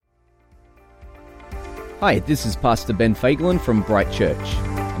Hi, this is Pastor Ben Fagelin from Bright Church.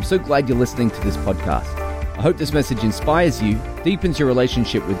 I'm so glad you're listening to this podcast. I hope this message inspires you, deepens your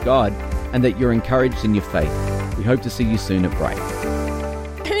relationship with God, and that you're encouraged in your faith. We hope to see you soon at Bright.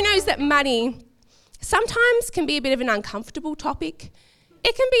 Who knows that money sometimes can be a bit of an uncomfortable topic?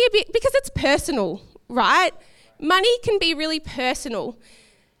 It can be a bit, because it's personal, right? Money can be really personal,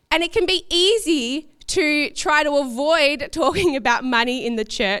 and it can be easy to try to avoid talking about money in the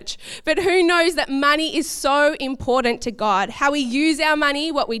church. But who knows that money is so important to God? How we use our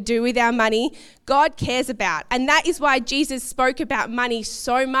money, what we do with our money, God cares about. And that is why Jesus spoke about money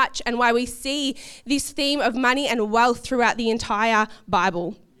so much, and why we see this theme of money and wealth throughout the entire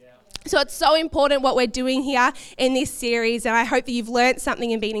Bible. So it's so important what we're doing here in this series, and I hope that you've learnt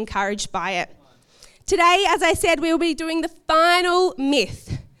something and been encouraged by it. Today, as I said, we'll be doing the final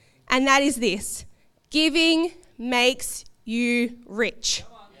myth, and that is this: giving makes you rich.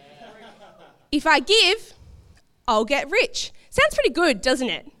 If I give, I'll get rich. Sounds pretty good, doesn't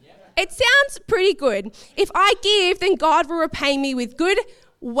it? It sounds pretty good. If I give, then God will repay me with good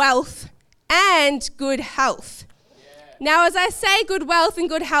wealth and good health. Now, as I say good wealth and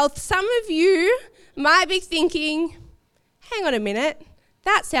good health, some of you might be thinking, hang on a minute,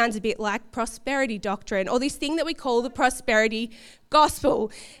 that sounds a bit like prosperity doctrine, or this thing that we call the prosperity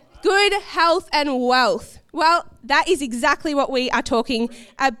gospel. Good health and wealth. Well, that is exactly what we are talking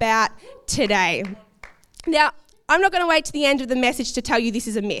about today. Now, I'm not going to wait to the end of the message to tell you this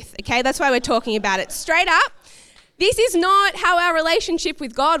is a myth, okay? That's why we're talking about it. Straight up, this is not how our relationship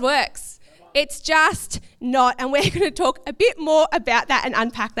with God works. It's just not, and we're going to talk a bit more about that and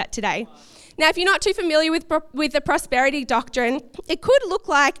unpack that today. Now, if you're not too familiar with the prosperity doctrine, it could look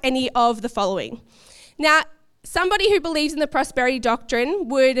like any of the following. Now, somebody who believes in the prosperity doctrine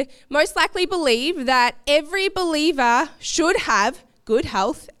would most likely believe that every believer should have good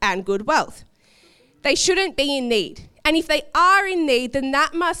health and good wealth. They shouldn't be in need. And if they are in need, then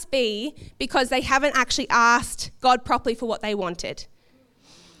that must be because they haven't actually asked God properly for what they wanted.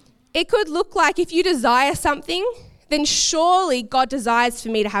 It could look like if you desire something, then surely God desires for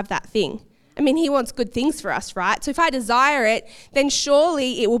me to have that thing. I mean, he wants good things for us, right? So if I desire it, then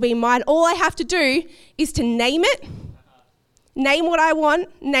surely it will be mine. All I have to do is to name it, name what I want,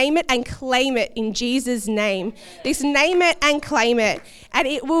 name it and claim it in Jesus' name. This name it and claim it, and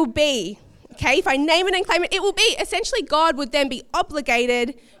it will be. Okay, if I name it and claim it, it will be. Essentially, God would then be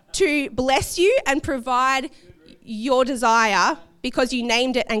obligated to bless you and provide your desire because you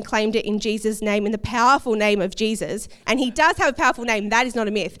named it and claimed it in Jesus' name, in the powerful name of Jesus. And he does have a powerful name. That is not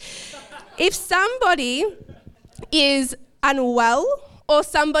a myth. If somebody is unwell or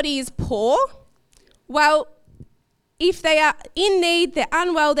somebody is poor, well, if they are in need, they're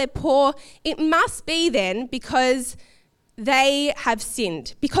unwell, they're poor, it must be then because they have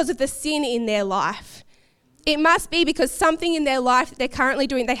sinned, because of the sin in their life. It must be because something in their life that they're currently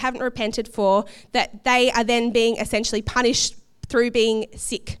doing they haven't repented for, that they are then being essentially punished through being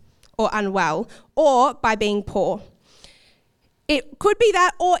sick or unwell or by being poor. It could be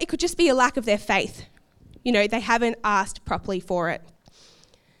that, or it could just be a lack of their faith. You know, they haven't asked properly for it.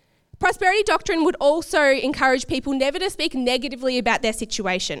 Prosperity doctrine would also encourage people never to speak negatively about their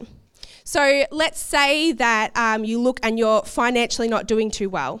situation. So let's say that you look and you're financially not doing too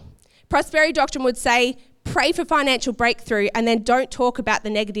well. Prosperity doctrine would say, pray for financial breakthrough and then don't talk about the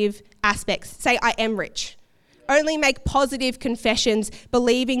negative aspects. Say, I am rich. Only make positive confessions,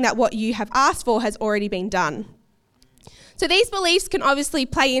 believing that what you have asked for has already been done. So these beliefs can obviously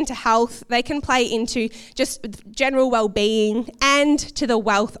play into health, they can play into just general well-being and to the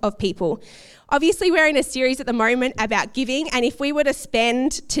wealth of people. Obviously, we're in a series at the moment about giving, and if we were to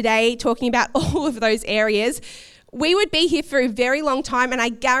spend today talking about all of those areas, we would be here for a very long time, and I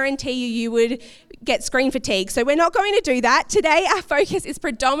guarantee you would get screen fatigue. So we're not going to do that. Today, our focus is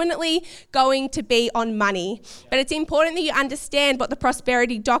predominantly going to be on money. But it's important that you understand what the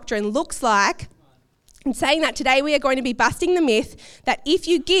prosperity doctrine looks like. And saying that today, we are going to be busting the myth that if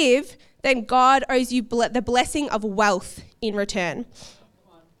you give, then God owes you the blessing of wealth in return.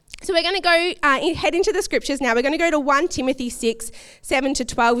 So we're going to go head into the scriptures now. We're going to go to 1 Timothy 6, 7 to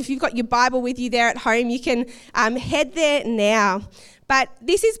 12. If you've got your Bible with you there at home, you can head there now. But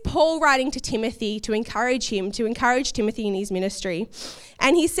this is Paul writing to Timothy to encourage Timothy in his ministry.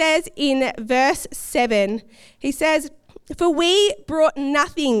 And he says in verse 7, he says, "For we brought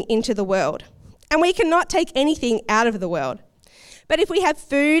nothing into the world, and we cannot take anything out of the world. But if we have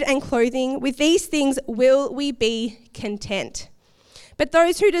food and clothing, with these things will we be content. But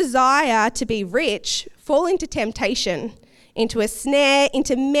those who desire to be rich fall into temptation, into a snare,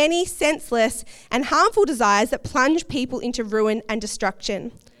 into many senseless and harmful desires that plunge people into ruin and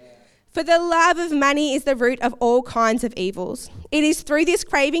destruction. For the love of money is the root of all kinds of evils. It is through this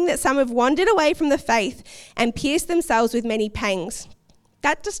craving that some have wandered away from the faith and pierced themselves with many pangs.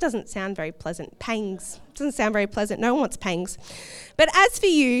 That just doesn't sound very pleasant. Pangs. Doesn't sound very pleasant. No one wants pangs. But as for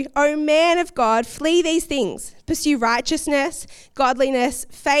you, O man of God, flee these things. Pursue righteousness, godliness,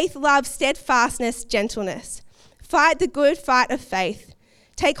 faith, love, steadfastness, gentleness. Fight the good fight of faith.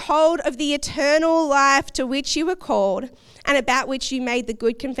 Take hold of the eternal life to which you were called and about which you made the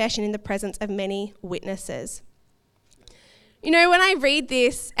good confession in the presence of many witnesses. You know, when I read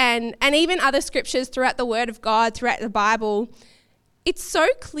this and even other scriptures throughout the Word of God, throughout the Bible, it's so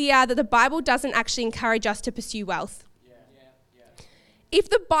clear that the Bible doesn't actually encourage us to pursue wealth. If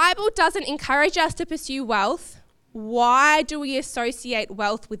the Bible doesn't encourage us to pursue wealth, why do we associate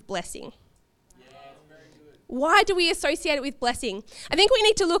wealth with blessing? Why do we associate it with blessing? I think we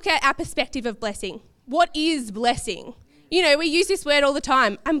need to look at our perspective of blessing. What is blessing? You know, we use this word all the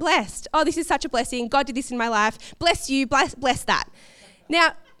time. I'm blessed. Oh, this is such a blessing. God did this in my life. Bless you, bless that.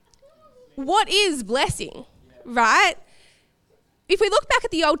 Now, what is blessing, right? If we look back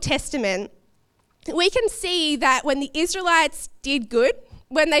at the Old Testament, we can see that when the Israelites did good,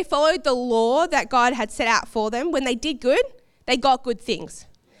 when they followed the law that God had set out for them, when they did good, they got good things.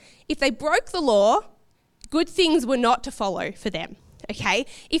 If they broke the law, good things were not to follow for them, okay?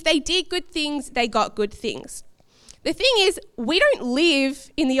 If they did good things, they got good things. The thing is, we don't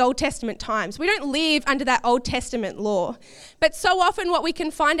live in the Old Testament times. We don't live under that Old Testament law. But so often what we can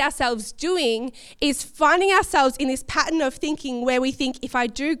find ourselves doing is finding ourselves in this pattern of thinking where we think, if I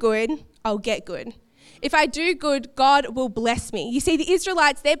do good, I'll get good. If I do good, God will bless me. You see, the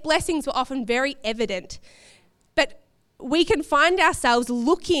Israelites, their blessings were often very evident. But we can find ourselves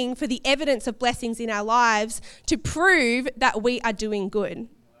looking for the evidence of blessings in our lives to prove that we are doing good.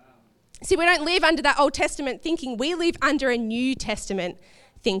 See, we don't live under that Old Testament thinking. We live under a New Testament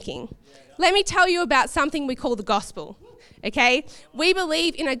thinking. Let me tell you about something we call the gospel, okay? We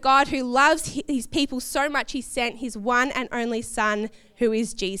believe in a God who loves his people so much he sent his one and only Son, who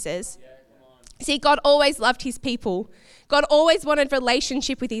is Jesus. See, God always loved his people. God always wanted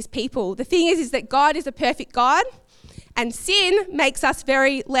relationship with his people. The thing is that God is a perfect God, and sin makes us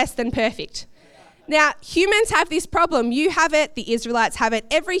very less than perfect. Now, humans have this problem. You have it, the Israelites have it,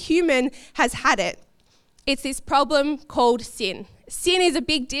 every human has had it. It's this problem called sin. Sin is a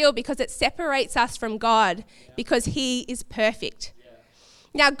big deal because it separates us from God because he is perfect.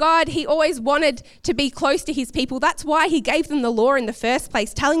 Now, God, he always wanted to be close to his people. That's why he gave them the law in the first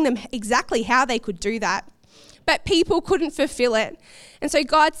place, telling them exactly how they could do that. But people couldn't fulfill it. And so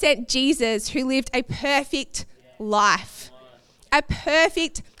God sent Jesus, who lived a perfect life. A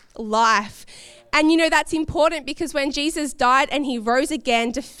perfect life. And you know, that's important because when Jesus died and he rose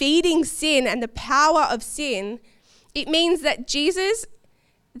again, defeating sin and the power of sin, it means that Jesus,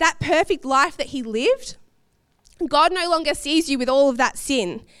 that perfect life that he lived, God no longer sees you with all of that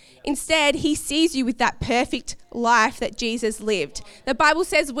sin. Instead, he sees you with that perfect life that Jesus lived. The Bible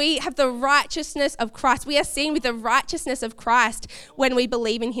says we have the righteousness of Christ. We are seen with the righteousness of Christ when we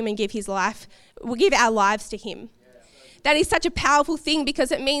believe in him and give our lives to him. That is such a powerful thing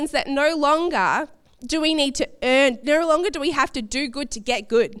because it means that no longer do we need to earn, no longer do we have to do good to get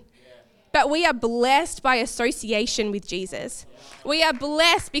good. But we are blessed by association with Jesus. We are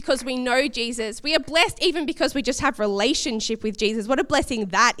blessed because we know Jesus. We are blessed even because we just have relationship with Jesus. What a blessing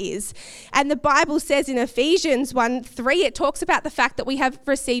that is. And the Bible says in Ephesians 1:3, it talks about the fact that we have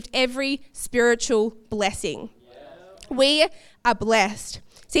received every spiritual blessing. We are blessed.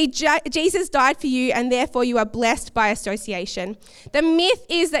 See, Jesus died for you and therefore you are blessed by association. The myth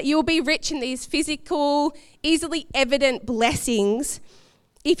is that you'll be rich in these physical, easily evident blessings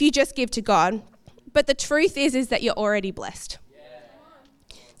if you just give to God. But the truth is that you're already blessed.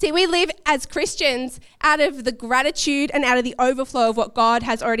 See, we live as Christians out of the gratitude and out of the overflow of what God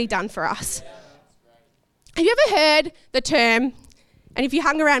has already done for us. Have you ever heard the term, and if you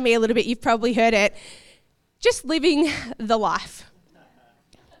hung around me a little bit, you've probably heard it, just living the life?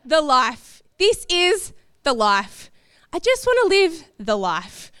 The life. This is the life. I just want to live the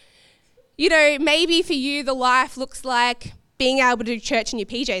life. You know, maybe for you, the life looks like being able to do church in your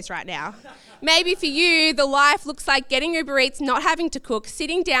PJs right now. Maybe for you, the life looks like getting Uber Eats, not having to cook,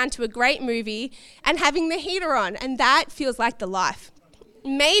 sitting down to a great movie and having the heater on. And that feels like the life.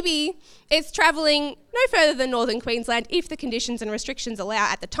 Maybe it's travelling no further than northern Queensland if the conditions and restrictions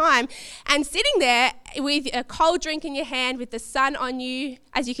allow at the time, and sitting there with a cold drink in your hand with the sun on you.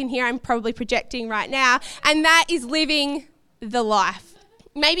 As you can hear, I'm probably projecting right now, and that is living the life.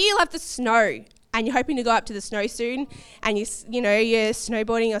 Maybe you love the snow and you're hoping to go up to the snow soon, and you're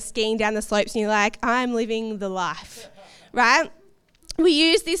snowboarding or skiing down the slopes and you're like, I'm living the life, right? We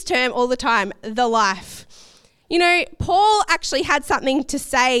use this term all the time, the life. You know, Paul actually had something to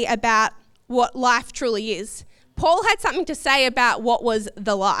say about what life truly is. Paul had something to say about what was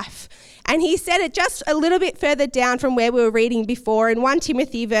the life. And he said it just a little bit further down from where we were reading before in 1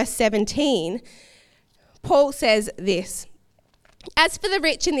 Timothy verse 17. Paul says this, "As for the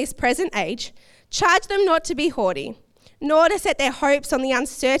rich in this present age, charge them not to be haughty, nor to set their hopes on the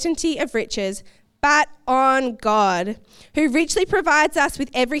uncertainty of riches, but on God, who richly provides us with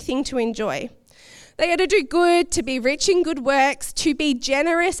everything to enjoy. They are to do good, to be rich in good works, to be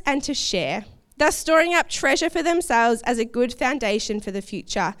generous and to share, thus storing up treasure for themselves as a good foundation for the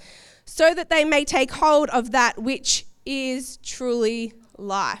future, so that they may take hold of that which is truly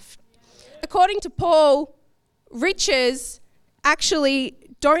life." According to Paul, riches actually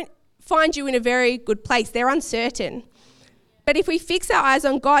don't find you in a very good place. They're uncertain. But if we fix our eyes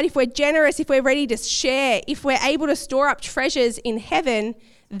on God, if we're generous, if we're ready to share, if we're able to store up treasures in heaven,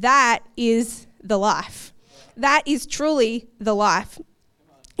 that is the life. That is truly the life.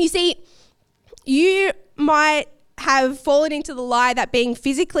 You see, you might have fallen into the lie that being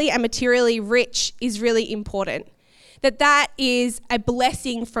physically and materially rich is really important, that is a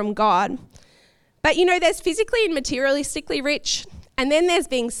blessing from God. But you know, there's physically and materialistically rich, and then there's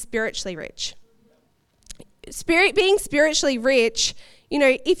being spiritually rich. Being spiritually rich, you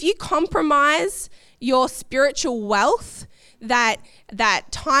know, if you compromise your spiritual wealth, that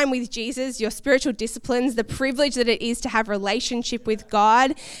time with Jesus, your spiritual disciplines, the privilege that it is to have relationship with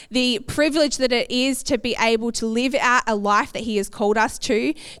God, the privilege that it is to be able to live out a life that he has called us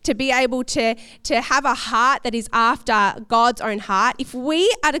to be able to have a heart that is after God's own heart. If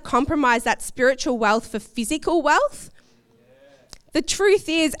we are to compromise that spiritual wealth for physical wealth, the truth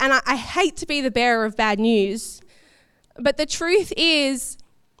is, and I hate to be the bearer of bad news, but the truth is,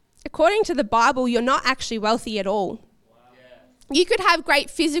 according to the Bible, you're not actually wealthy at all. You could have great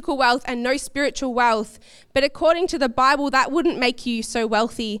physical wealth and no spiritual wealth, but according to the Bible, that wouldn't make you so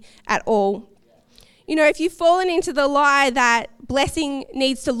wealthy at all. You know, if you've fallen into the lie that blessing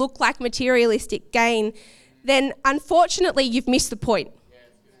needs to look like materialistic gain, then unfortunately you've missed the point.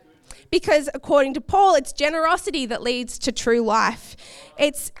 Because according to Paul, it's generosity that leads to true life.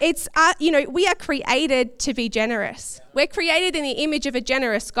 We are created to be generous. We're created in the image of a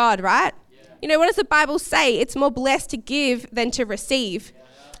generous God, right? You know, what does the Bible say? It's more blessed to give than to receive.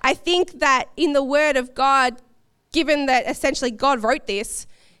 I think that in the Word of God, given that essentially God wrote this,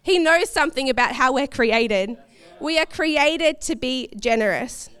 he knows something about how we're created. We are created to be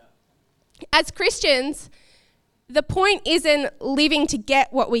generous. As Christians, the point isn't living to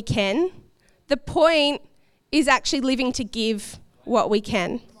get what we can. The point is actually living to give what we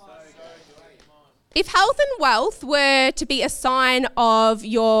can. If health and wealth were to be a sign of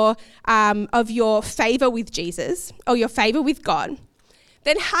your favor with Jesus or your favor with God,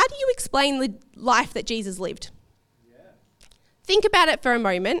 then how do you explain the life that Jesus lived? Think about it for a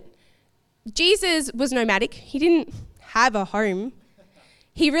moment. Jesus was nomadic. He didn't have a home.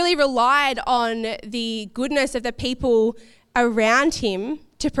 He really relied on the goodness of the people around him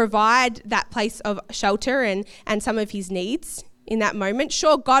to provide that place of shelter and some of his needs in that moment.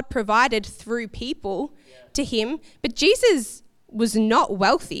 Sure, God provided through people to him, but Jesus was not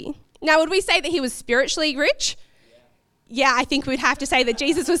wealthy. Now, would we say that he was spiritually rich? Yeah, I think we'd have to say that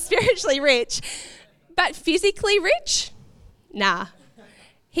Jesus was spiritually rich. But physically rich? Nah,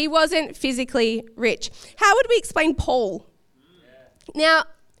 he wasn't physically rich. How would we explain Paul? Now,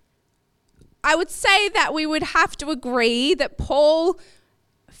 I would say that we would have to agree that Paul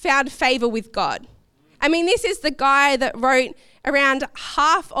found favor with God. I mean, this is the guy that wrote around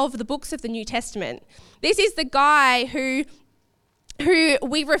half of the books of the New Testament. This is the guy who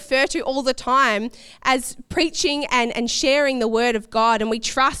we refer to all the time as preaching and sharing the word of God, and we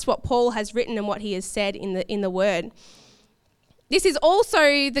trust what Paul has written and what he has said in the word. This is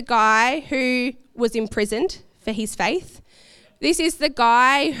also the guy who was imprisoned for his faith. This is the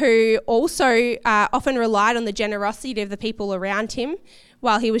guy who also often relied on the generosity of the people around him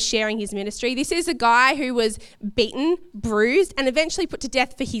while he was sharing his ministry. This is a guy who was beaten, bruised, and eventually put to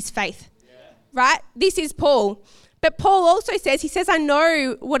death for his faith, right? This is Paul. But Paul also says, I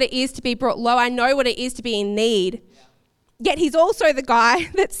know what it is to be brought low. I know what it is to be in need. Yet he's also the guy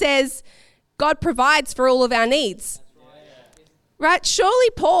that says, God provides for all of our needs, right? Surely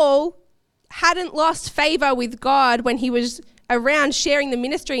Paul hadn't lost favor with God when he was around sharing the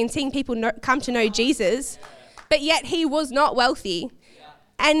ministry and seeing people come to know Jesus, but yet he was not wealthy.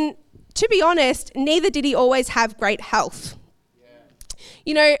 And to be honest, neither did he always have great health.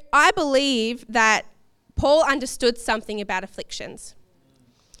 You know, I believe that Paul understood something about afflictions.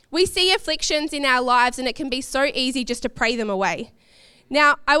 We see afflictions in our lives and it can be so easy just to pray them away.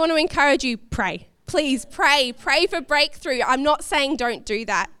 Now, I want to encourage you, pray. Please pray. Pray for breakthrough. I'm not saying don't do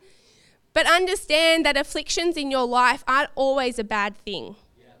that. But understand that afflictions in your life aren't always a bad thing.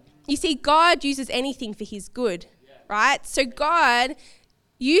 You see, God uses anything for his good, right? So God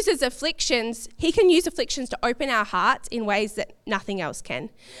uses afflictions. He can use afflictions to open our hearts in ways that nothing else can,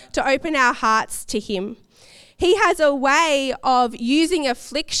 to open our hearts to him. He has a way of using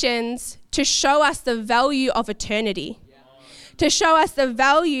afflictions to show us the value of eternity, to show us the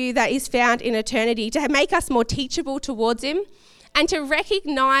value that is found in eternity, to make us more teachable towards him, and to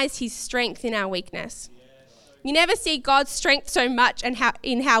recognize his strength in our weakness. You never see God's strength so much and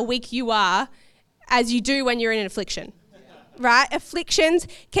how weak you are as you do when you're in an affliction, right? Afflictions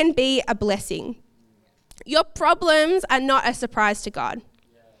can be a blessing. Your problems are not a surprise to God.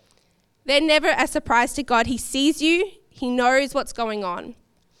 They're never a surprise to God. He sees you. He knows what's going on.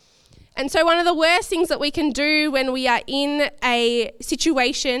 And so one of the worst things that we can do when we are in a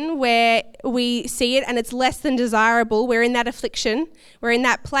situation where we see it and it's less than desirable, we're in that affliction, we're in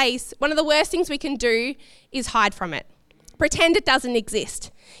that place, one of the worst things we can do is hide from it. Pretend it doesn't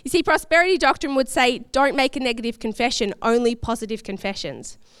exist. You see, prosperity doctrine would say, don't make a negative confession, only positive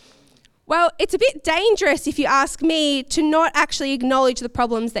confessions. Well, it's a bit dangerous, if you ask me, to not actually acknowledge the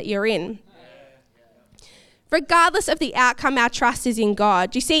problems that you're in. Regardless of the outcome, our trust is in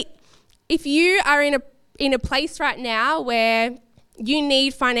God. You see, if you are in a place right now where you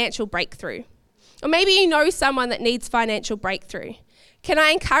need financial breakthrough, or maybe you know someone that needs financial breakthrough, can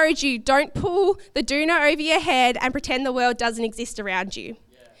I encourage you, don't pull the doona over your head and pretend the world doesn't exist around you.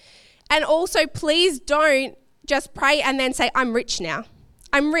 And also, please don't just pray and then say, I'm rich now.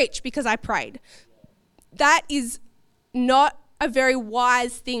 I'm rich because I prayed. That is not a very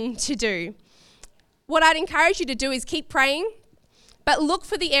wise thing to do. What I'd encourage you to do is keep praying, but look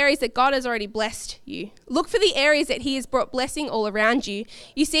for the areas that God has already blessed you. Look for the areas that he has brought blessing all around you.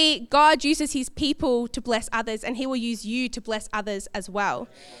 You see, God uses his people to bless others, and he will use you to bless others as well.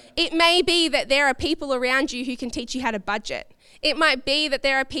 It may be that there are people around you who can teach you how to budget. It might be that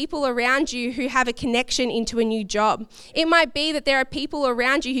there are people around you who have a connection into a new job. It might be that there are people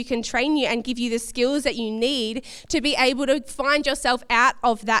around you who can train you and give you the skills that you need to be able to find yourself out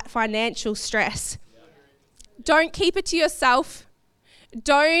of that financial stress. Don't keep it to yourself.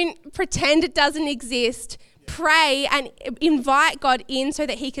 Don't pretend it doesn't exist. Pray and invite God in so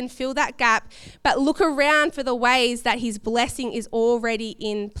that he can fill that gap, but look around for the ways that his blessing is already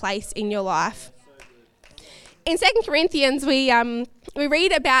in place in your life. In 2 Corinthians, we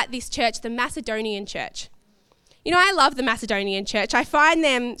read about this church, the Macedonian church. You know, I love the Macedonian church. I find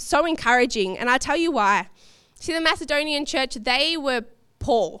them so encouraging, and I'll tell you why. See, the Macedonian church, they were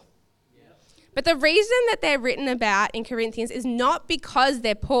poor. But the reason that they're written about in Corinthians is not because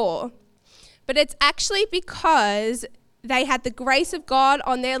they're poor, but it's actually because they had the grace of God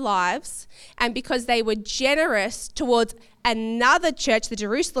on their lives and because they were generous towards another church, the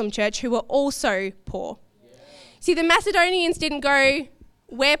Jerusalem church, who were also poor. See, the Macedonians didn't go,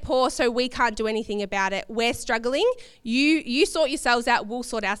 we're poor, so we can't do anything about it. We're struggling. You sort yourselves out, we'll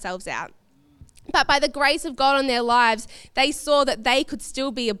sort ourselves out. But by the grace of God on their lives, they saw that they could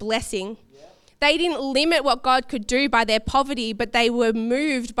still be a blessing. They didn't limit what God could do by their poverty, but they were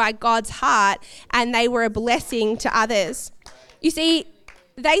moved by God's heart and they were a blessing to others. You see,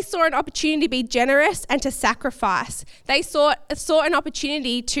 they saw an opportunity to be generous and to sacrifice. They saw an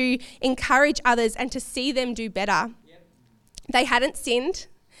opportunity to encourage others and to see them do better. They hadn't sinned.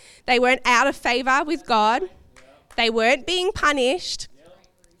 They weren't out of favor with God. They weren't being punished,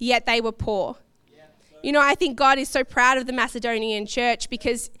 yet they were poor. You know, I think God is so proud of the Macedonian church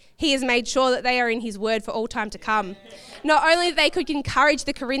because he has made sure that they are in his word for all time to come. Not only that they could encourage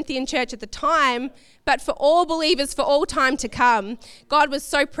the Corinthian church at the time, but for all believers for all time to come. God was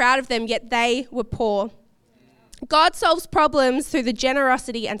so proud of them, yet they were poor. God solves problems through the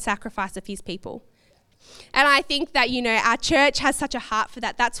generosity and sacrifice of his people. And I think that, you know, our church has such a heart for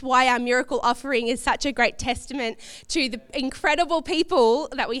that. That's why our miracle offering is such a great testament to the incredible people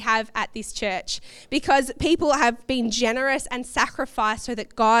that we have at this church, because people have been generous and sacrificed so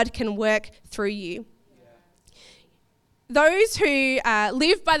that God can work through you. Those who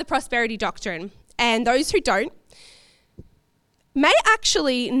live by the prosperity doctrine and those who don't may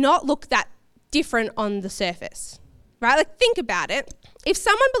actually not look that different on the surface, right? Like, think about it. If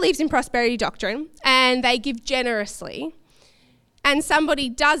someone believes in prosperity doctrine and they give generously and somebody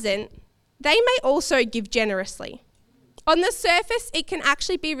doesn't, they may also give generously. On the surface, it can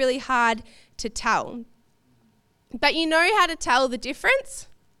actually be really hard to tell. But you know how to tell the difference?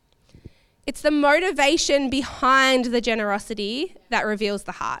 It's the motivation behind the generosity that reveals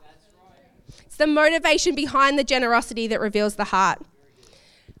the heart. It's the motivation behind the generosity that reveals the heart.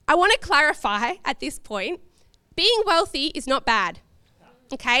 I want to clarify at this point, being wealthy is not bad,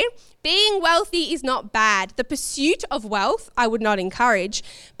 okay? Being wealthy is not bad. The pursuit of wealth, I would not encourage,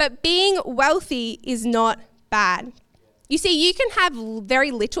 but being wealthy is not bad. You see, you can have very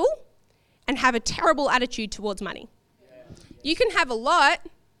little and have a terrible attitude towards money. You can have a lot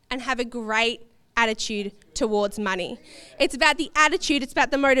and have a great attitude towards money. It's about the attitude, it's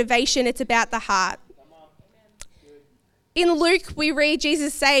about the motivation, it's about the heart. In Luke, we read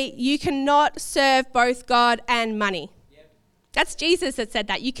Jesus say, you cannot serve both God and money. That's Jesus that said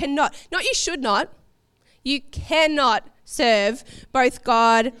that. You cannot. Not you should not. You cannot serve both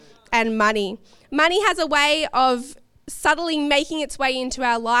God and money. Money has a way of subtly making its way into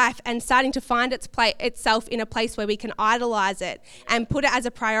our life and starting to find itself in a place where we can idolize it and put it as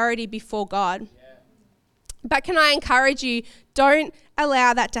a priority before God. But can I encourage you, don't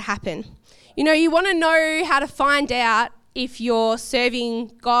allow that to happen. You know, you want to know how to find out if you're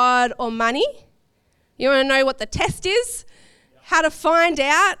serving God or money. You want to know what the test is, how to find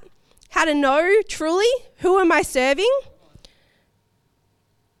out, how to know truly, who am I serving?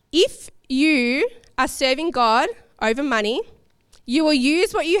 If you are serving God over money, you will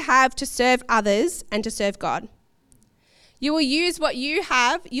use what you have to serve others and to serve God. You will use what you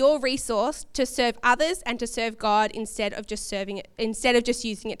have, your resource, to serve others and to serve God instead of just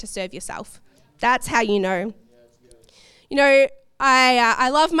using it to serve yourself. That's how you know. You know, I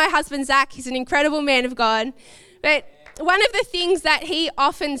love my husband, Zach. He's an incredible man of God. But one of the things that he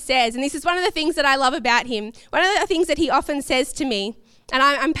often says, and this is one of the things that I love about him, one of the things that he often says to me, and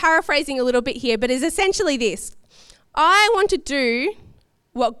I'm paraphrasing a little bit here, but is essentially this: I want to do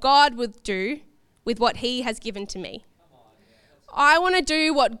what God would do with what he has given to me. I want to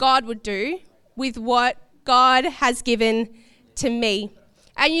do what God would do with what God has given to me.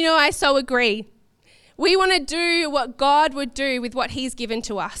 And you know, I so agree. We want to do what God would do with what he's given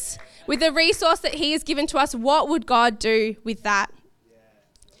to us. With the resource that he has given to us, what would God do with that?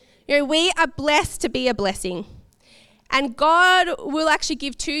 You know, we are blessed to be a blessing. And God will actually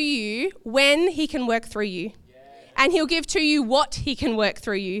give to you when he can work through you. And he'll give to you what he can work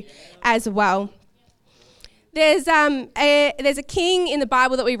through you as well. There's a king in the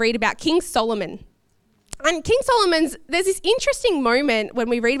Bible that we read about, King Solomon. And there's this interesting moment when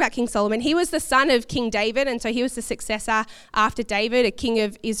we read about King Solomon. He was the son of King David, and so he was the successor after David, a king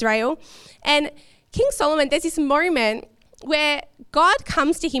of Israel. And King Solomon, there's this moment where God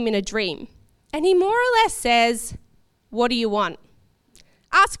comes to him in a dream, and he more or less says, what do you want?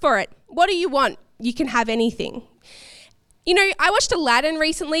 Ask for it. What do you want? You can have anything. You know, I watched Aladdin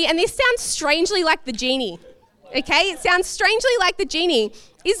recently, and this sounds strangely like the genie. Okay, it sounds strangely like the genie.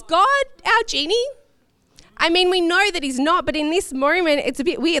 Is God our genie? I mean, we know that he's not, but in this moment, it's a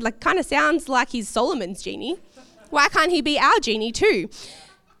bit weird. Like, kind of sounds like he's Solomon's genie. Why can't he be our genie too?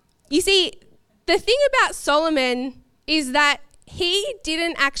 You see, the thing about Solomon is that he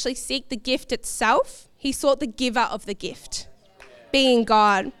didn't actually seek the gift itself. He sought the giver of the gift, being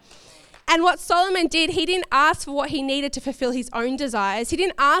God. And what Solomon did, he didn't ask for what he needed to fulfill his own desires. He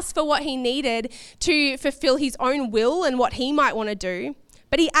didn't ask for what he needed to fulfill his own will and what he might want to do.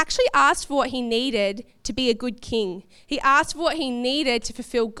 But he actually asked for what he needed to be a good king. He asked for what he needed to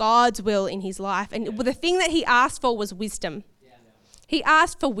fulfill God's will in his life. And the thing that he asked for was wisdom. He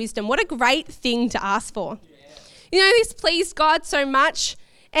asked for wisdom. What a great thing to ask for. You know, this pleased God so much.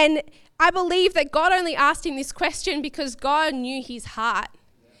 And I believe that God only asked him this question because God knew his heart.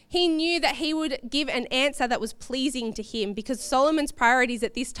 He knew that he would give an answer that was pleasing to him because Solomon's priorities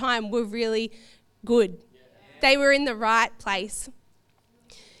at this time were really good. They were in the right place.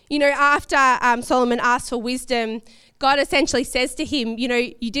 You know, after Solomon asked for wisdom, God essentially says to him, you know,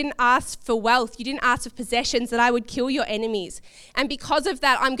 you didn't ask for wealth, you didn't ask for possessions, that I would kill your enemies. And because of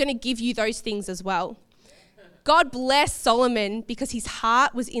that, I'm going to give you those things as well. God blessed Solomon because his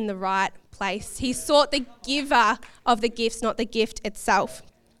heart was in the right place. He sought the giver of the gifts, not the gift itself.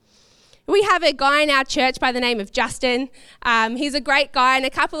 We have a guy in our church by the name of Justin. He's a great guy, and a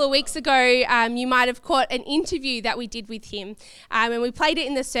couple of weeks ago, you might have caught an interview that we did with him, and we played it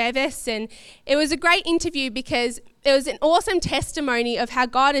in the service, and it was a great interview because it was an awesome testimony of how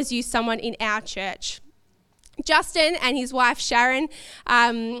God has used someone in our church. Justin and his wife Sharon,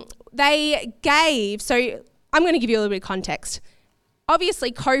 they gave, so I'm going to give you a little bit of context.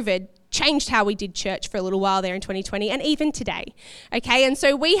 Obviously, COVID changed how we did church for a little while there in 2020 and even today, okay? And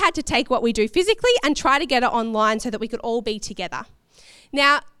so we had to take what we do physically and try to get it online so that we could all be together.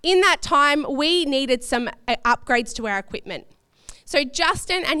 Now, in that time, we needed some upgrades to our equipment. So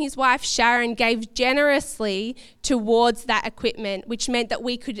Justin and his wife Sharon gave generously towards that equipment, which meant that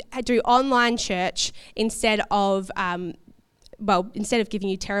we could do online church instead of instead of giving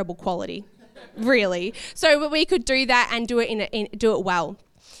you terrible quality, really. So we could do that and do it do it well.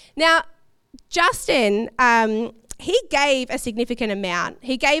 Now, Justin, he gave a significant amount.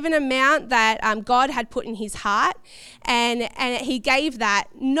 He gave an amount that God had put in his heart, and he gave that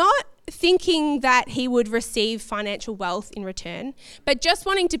not thinking that he would receive financial wealth in return, but just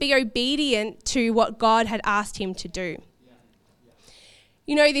wanting to be obedient to what God had asked him to do.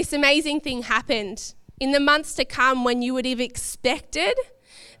 You know, this amazing thing happened in the months to come when you would have expected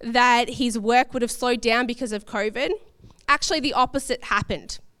that his work would have slowed down because of COVID. Actually, the opposite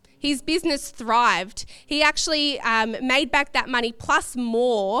happened. His business thrived. He actually made back that money plus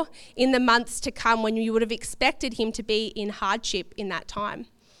more in the months to come when you would have expected him to be in hardship in that time.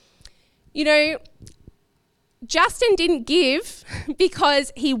 You know, Justin didn't give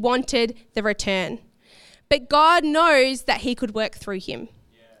because he wanted the return. But God knows that he could work through him.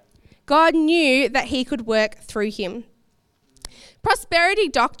 God knew that he could work through him. Prosperity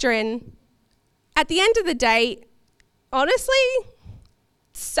doctrine, at the end of the day, honestly,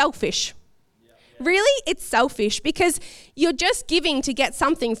 selfish. Really, it's selfish because you're just giving to get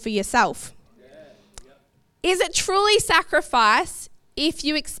something for yourself. Is it truly sacrifice if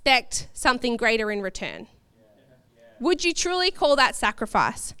you expect something greater in return? Would you truly call that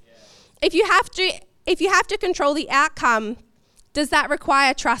sacrifice? If you have to control the outcome, does that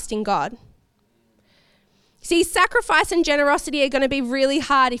require trust in God? See, sacrifice and generosity are going to be really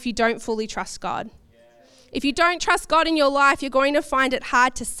hard if you don't fully trust God. If you don't trust God in your life, you're going to find it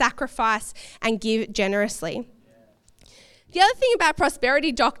hard to sacrifice and give generously. The other thing about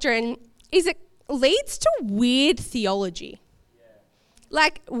prosperity doctrine is it leads to weird theology,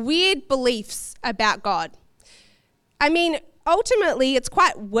 like weird beliefs about God. I mean, ultimately, it's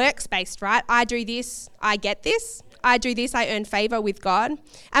quite works-based, right? I do this, I get this. I do this, I earn favor with God.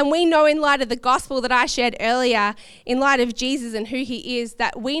 And we know in light of the gospel that I shared earlier, in light of Jesus and who he is,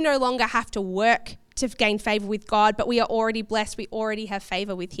 that we no longer have to work to gain favor with God, but we are already blessed. We already have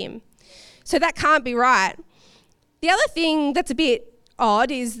favor with him. So that can't be right. The other thing that's a bit odd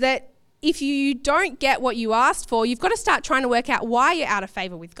is that if you don't get what you asked for, you've got to start trying to work out why you're out of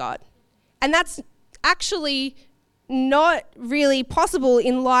favor with God. And that's actually not really possible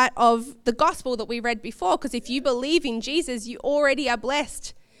in light of the gospel that we read before, because if you believe in Jesus, you already are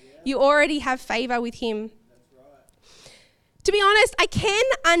blessed. You already have favor with him. To be honest, I can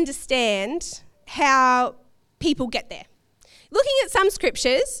understand how people get there. Looking at some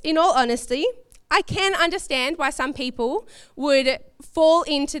scriptures, in all honesty, I can understand why some people would fall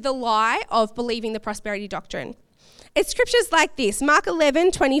into the lie of believing the prosperity doctrine. It's scriptures like this, Mark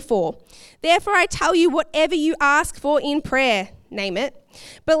 11:24. Therefore I tell you, whatever you ask for in prayer, name it,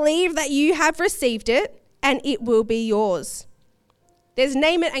 believe that you have received it and it will be yours. There's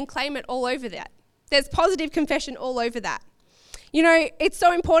name it and claim it all over that. There's positive confession all over that. You know, it's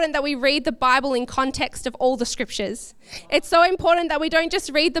so important that we read the Bible in context of all the scriptures. It's so important that we don't just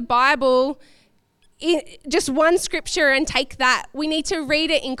read the Bible in just one scripture and take that. We need to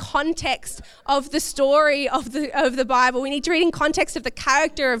read it in context of the story of the Bible. We need to read in context of the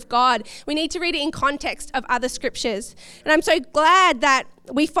character of God. We need to read it in context of other scriptures. And I'm so glad that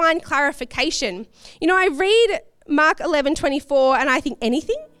we find clarification. You know, I read Mark 11:24 and I think,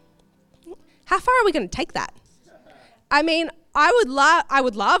 anything? How far are we going to take that? I mean, I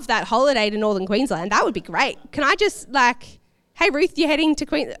would love that holiday to Northern Queensland. That would be great. Can I just hey Ruth, you're heading to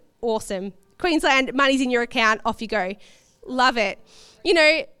Queensland? Awesome. Queensland, money's in your account, off you go. Love it. You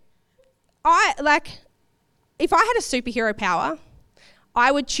know, if I had a superhero power,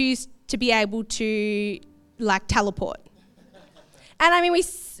 I would choose to be able to teleport. And I mean,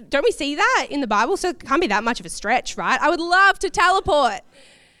 don't we see that in the Bible? So it can't be that much of a stretch, right? I would love to teleport.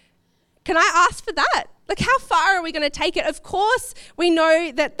 Can I ask for that? How far are we going to take it? Of course, we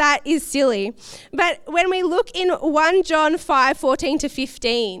know that is silly. But when we look in 1 John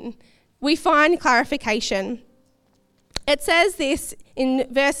 5:14-15, we find clarification. It says this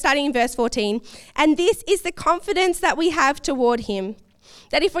starting in verse 14, and this is the confidence that we have toward him,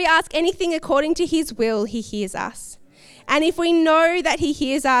 that if we ask anything according to his will, he hears us. And if we know that he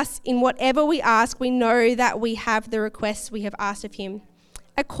hears us in whatever we ask, we know that we have the requests we have asked of him,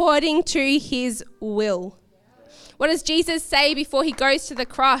 according to his will. What does Jesus say before he goes to the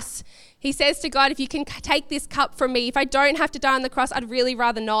cross? He says to God, if you can take this cup from me, if I don't have to die on the cross, I'd really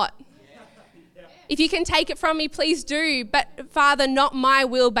rather not. If you can take it from me, please do. But Father, not my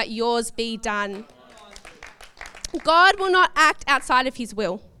will, but yours be done. God will not act outside of his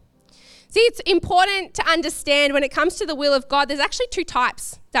will. See, it's important to understand when it comes to the will of God, there's actually two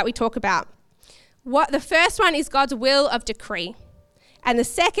types that we talk about. The first one is God's will of decree, and the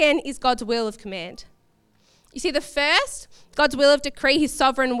second is God's will of command. You see, the first, God's will of decree, his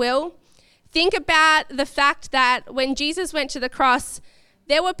sovereign will. Think about the fact that when Jesus went to the cross,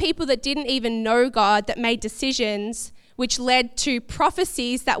 there were people that didn't even know God that made decisions which led to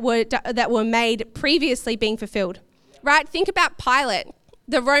prophecies that were made previously being fulfilled. Right? Think about Pilate,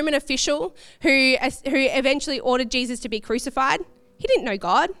 the Roman official who eventually ordered Jesus to be crucified. He didn't know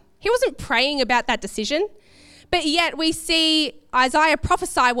God. He wasn't praying about that decision. But yet we see Isaiah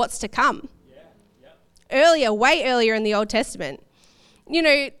prophesy what's to come. Way earlier in the Old Testament. You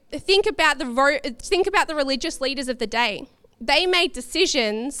know, think about the religious leaders of the day. They made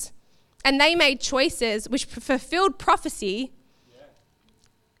decisions and they made choices which fulfilled prophecy.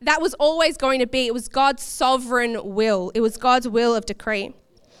 That was always going to be, it was God's sovereign will. It was God's will of decree.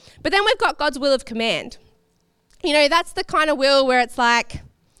 But then we've got God's will of command. You know, that's the kind of will where it's like,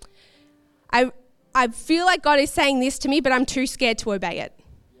 I feel like God is saying this to me, but I'm too scared to obey it.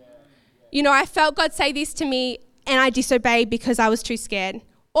 You know, I felt God say this to me and I disobeyed because I was too scared.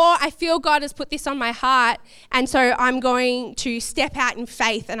 Or I feel God has put this on my heart and so I'm going to step out in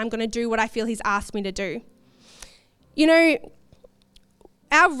faith and I'm going to do what I feel he's asked me to do. You know,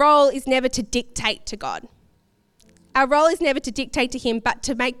 our role is never to dictate to God. Our role is never to dictate to him, but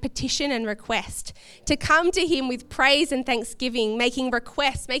to make petition and request, to come to him with praise and thanksgiving, making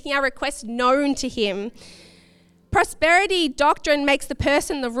our requests known to him. Prosperity doctrine makes the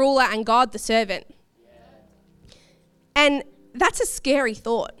person the ruler and God the servant. And that's a scary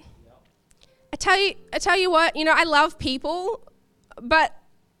thought. I tell you what, you know, I love people, but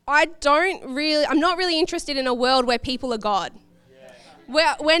I'm not really interested in a world where people are God.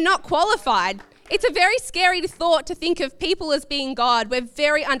 We're not qualified. It's a very scary thought to think of people as being God. We're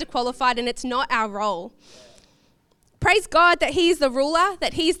very underqualified and it's not our role. Praise God that he's the ruler,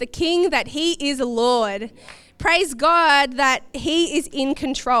 that he's the king, that he is Lord. Praise God that he is in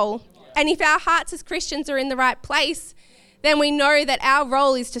control. And if our hearts as Christians are in the right place, then we know that our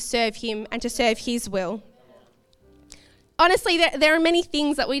role is to serve him and to serve his will. Honestly, there are many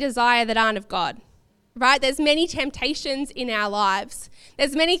things that we desire that aren't of God, right? There's many temptations in our lives.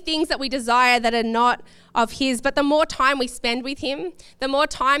 There's many things that we desire that are not of his, but the more time we spend with him, the more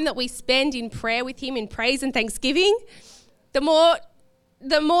time that we spend in prayer with him, in praise and thanksgiving, the more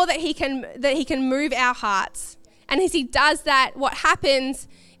that he can move our hearts. And as he does that, what happens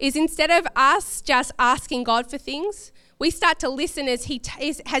is instead of us just asking God for things, we start to listen as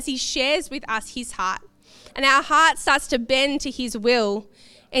he shares with us his heart. And our heart starts to bend to his will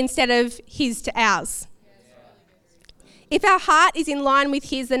instead of his to ours. If our heart is in line with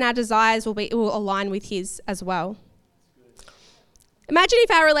his, then our desires will align with his as well. Imagine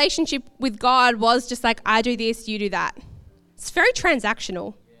if our relationship with God was just like, I do this, you do that. It's very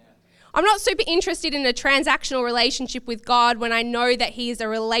transactional. I'm not super interested in a transactional relationship with God when I know that he is a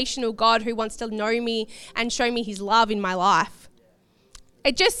relational God who wants to know me and show me his love in my life.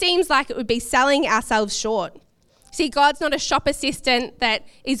 It just seems like it would be selling ourselves short. See, God's not a shop assistant that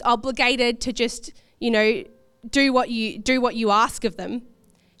is obligated to just, you know, do what you ask of them.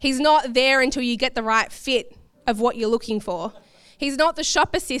 He's not there until you get the right fit of what you're looking for. He's not the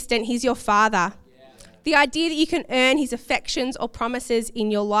shop assistant, he's your father. The idea that you can earn his affections or promises in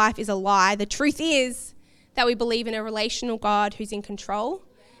your life is a lie. The truth is that we believe in a relational God who's in control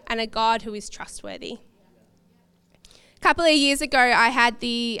and a God who is trustworthy. A couple of years ago, I had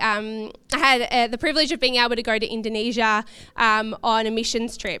the privilege of being able to go to Indonesia on a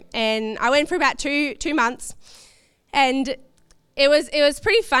missions trip, and I went for about two months, and it was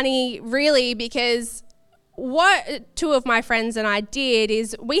pretty funny, really, because what two of my friends and I did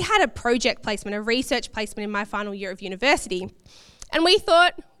is we had a project placement, a research placement in my final year of university. And we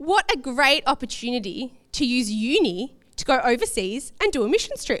thought, what a great opportunity to use uni to go overseas and do a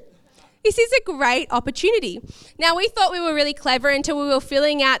missions trip. This is a great opportunity. Now, we thought we were really clever until we were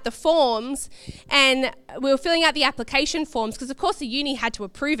filling out the forms, and we were filling out the application forms because, of course, the uni had to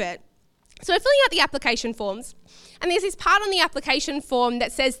approve it. So we're filling out the application forms, and there's this part on the application form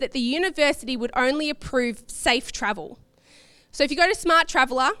that says that the university would only approve safe travel. So if you go to Smart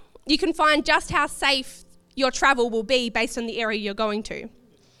Traveller, you can find just how safe your travel will be based on the area you're going to.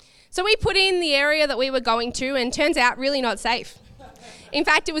 So we put in the area that we were going to, and turns out really not safe. In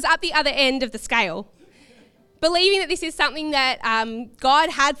fact, it was up the other end of the scale. Believing that this is something that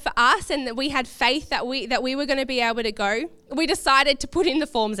God had for us and that we had faith that we were going to be able to go, we decided to put in the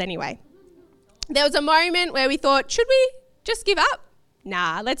forms anyway. There was a moment where we thought, should we just give up?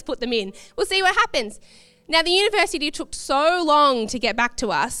 Nah, let's put them in. We'll see what happens. Now, the university took so long to get back to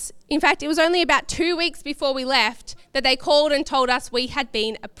us. In fact, it was only about 2 weeks before we left that they called and told us we had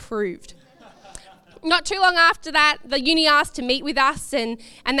been approved. not too long after that, the uni asked to meet with us and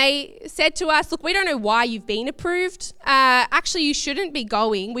they said to us, look, we don't know why you've been approved. Actually, you shouldn't be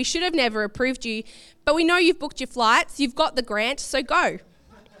going. We should have never approved you, but we know you've booked your flights, you've got the grant, so go.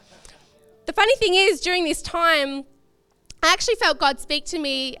 The funny thing is, during this time, I actually felt God speak to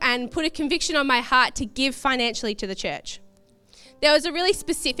me and put a conviction on my heart to give financially to the church. There was a really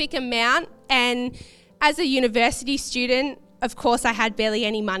specific amount, and as a university student, of course, I had barely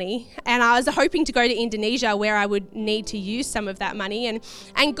any money, and I was hoping to go to Indonesia where I would need to use some of that money.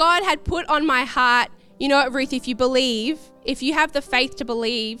 And God had put on my heart, you know what, Ruth, if you have the faith to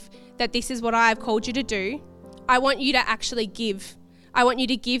believe that this is what I have called you to do, I want you to actually give. I want you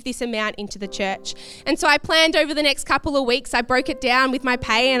to give this amount into the church. And so I planned over the next couple of weeks. I broke it down with my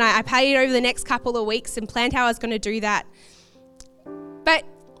pay, and I paid over the next couple of weeks and planned how I was going to do that. But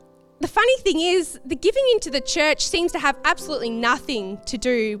the funny thing is, the giving into the church seems to have absolutely nothing to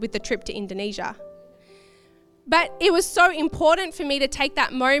do with the trip to Indonesia. But it was so important for me to take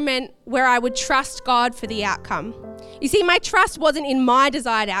that moment where I would trust God for the outcome. You see, my trust wasn't in my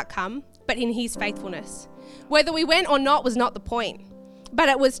desired outcome, but in His faithfulness. Whether we went or not was not the point, but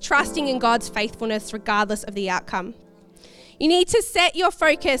it was trusting in God's faithfulness regardless of the outcome. You need to set your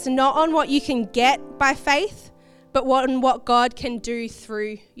focus not on what you can get by faith, but on what God can do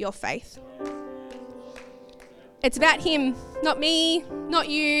through your faith. It's about Him, not me, not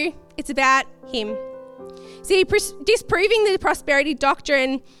you. It's about Him. See, disproving the prosperity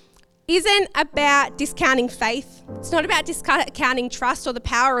doctrine isn't about discounting faith. It's not about discounting trust or the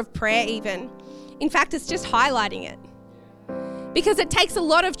power of prayer even. In fact, it's just highlighting it. Because it takes a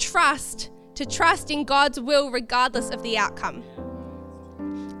lot of trust to trust in God's will regardless of the outcome.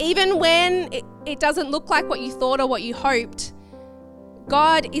 Even when it doesn't look like what you thought or what you hoped,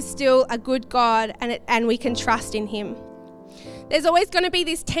 God is still a good God, and we can trust in Him. There's always going to be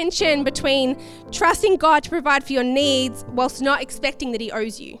this tension between trusting God to provide for your needs whilst not expecting that He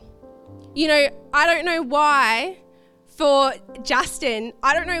owes you. You know, I don't know why, for Justin,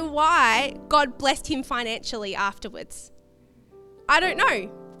 I don't know why God blessed him financially afterwards. I don't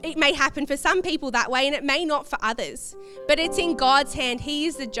know. It may happen for some people that way, and it may not for others, but it's in God's hand. He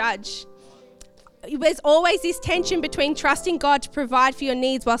is the judge. There's always this tension between trusting God to provide for your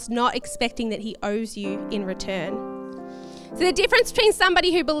needs whilst not expecting that He owes you in return. So the difference between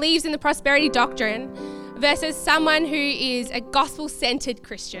somebody who believes in the prosperity doctrine versus someone who is a gospel-centered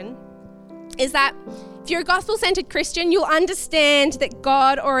Christian is that if you're a gospel-centered Christian, you'll understand that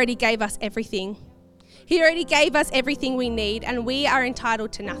God already gave us everything. He already gave us everything we need, and we are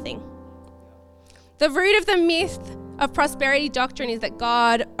entitled to nothing. The root of the myth of prosperity doctrine is that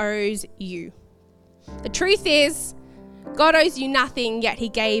God owes you. The truth is, God owes you nothing, yet He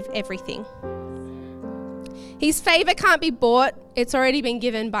gave everything. His favour can't be bought. It's already been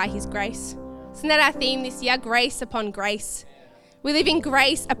given by His grace. Isn't that our theme this year? Grace upon grace. We live in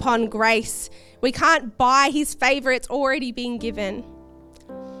grace upon grace. We can't buy His favour. It's already been given.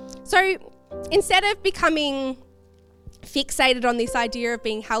 So instead of becoming fixated on this idea of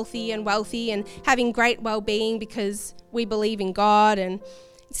being healthy and wealthy and having great well-being because we believe in God, and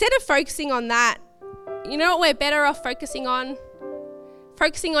instead of focusing on that, you know what we're better off focusing on?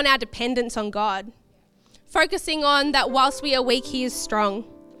 Focusing on our dependence on God. Focusing on that whilst we are weak, He is strong.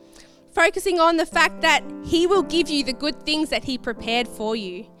 Focusing on the fact that He will give you the good things that He prepared for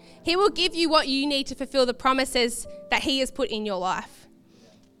you. He will give you what you need to fulfill the promises that He has put in your life.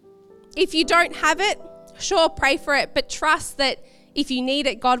 If you don't have it, sure, pray for it, but trust that if you need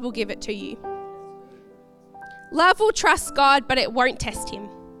it, God will give it to you. Love will trust God, but it won't test Him.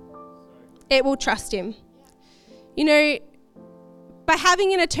 It will trust Him. You know, by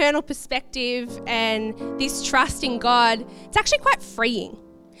having an eternal perspective and this trust in God, it's actually quite freeing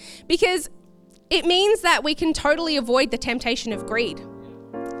because it means that we can totally avoid the temptation of greed.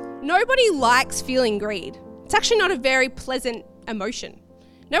 Nobody likes feeling greed. It's actually not a very pleasant emotion.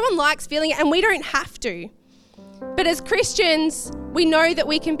 No one likes feeling it, and we don't have to. But as Christians, we know that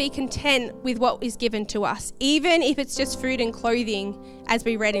we can be content with what is given to us, even if it's just food and clothing, as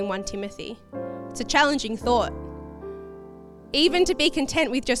we read in 1 Timothy. It's a challenging thought. Even to be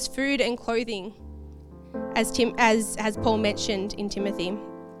content with just food and clothing, as Paul mentioned in Timothy.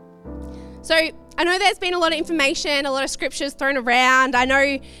 So I know there's been a lot of information, a lot of scriptures thrown around. I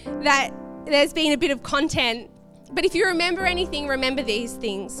know that there's been a bit of content, but if you remember anything, remember these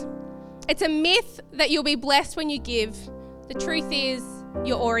things. It's a myth that you'll be blessed when you give. The truth is,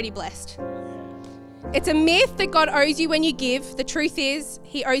 you're already blessed. It's a myth that God owes you when you give. The truth is,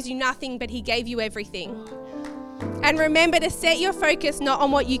 He owes you nothing, but He gave you everything. And remember to set your focus not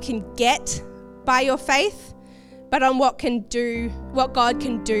on what you can get by your faith, but on what God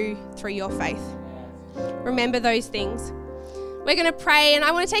can do through your faith. Remember those things. We're going to pray, and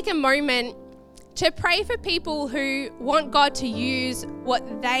I want to take a moment to pray for people who want God to use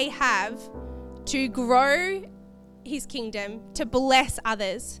what they have to grow his kingdom, to bless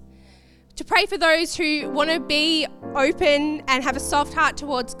others. To pray for those who want to be open and have a soft heart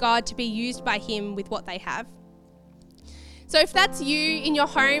towards God to be used by him with what they have. So if that's you in your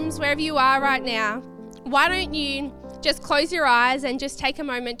homes, wherever you are right now, why don't you just close your eyes and just take a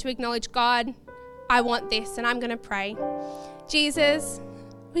moment to acknowledge, God, I want this, and I'm going to pray. Jesus,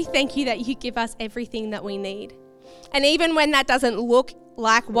 we thank you that you give us everything that we need. And even when that doesn't look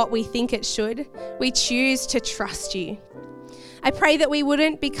like what we think it should, we choose to trust you. I pray that we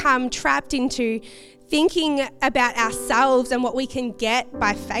wouldn't become trapped into thinking about ourselves and what we can get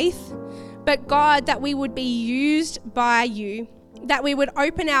by faith, but God, that we would be used by you, that we would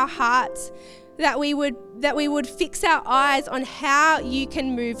open our hearts, that we would fix our eyes on how you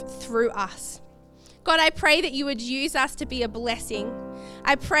can move through us. God, I pray that you would use us to be a blessing.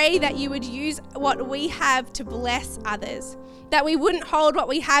 I pray that you would use what we have to bless others, that we wouldn't hold what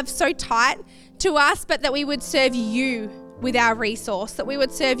we have so tight to us, but that we would serve you with our resource, that we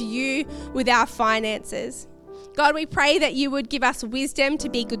would serve you with our finances. God, we pray that you would give us wisdom to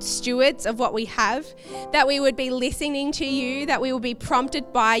be good stewards of what we have, that we would be listening to you, that we would be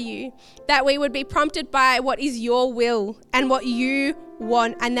prompted by you, that we would be prompted by what is your will and what you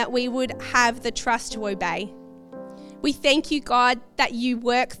want, and that we would have the trust to obey. We thank you, God, that you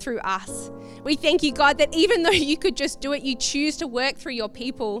work through us. We thank you, God, that even though you could just do it, you choose to work through your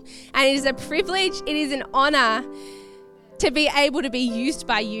people. And it is a privilege, it is an honor to be able to be used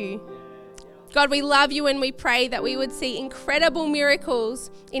by you. God, we love you, and we pray that we would see incredible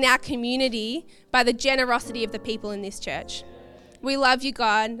miracles in our community by the generosity of the people in this church. We love you,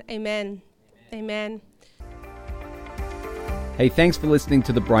 God. Amen. Amen. Hey, thanks for listening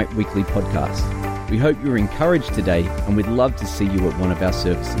to the Bright Weekly podcast. We hope you were encouraged today, and we'd love to see you at one of our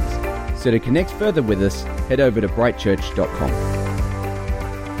services. So to connect further with us, head over to brightchurch.com.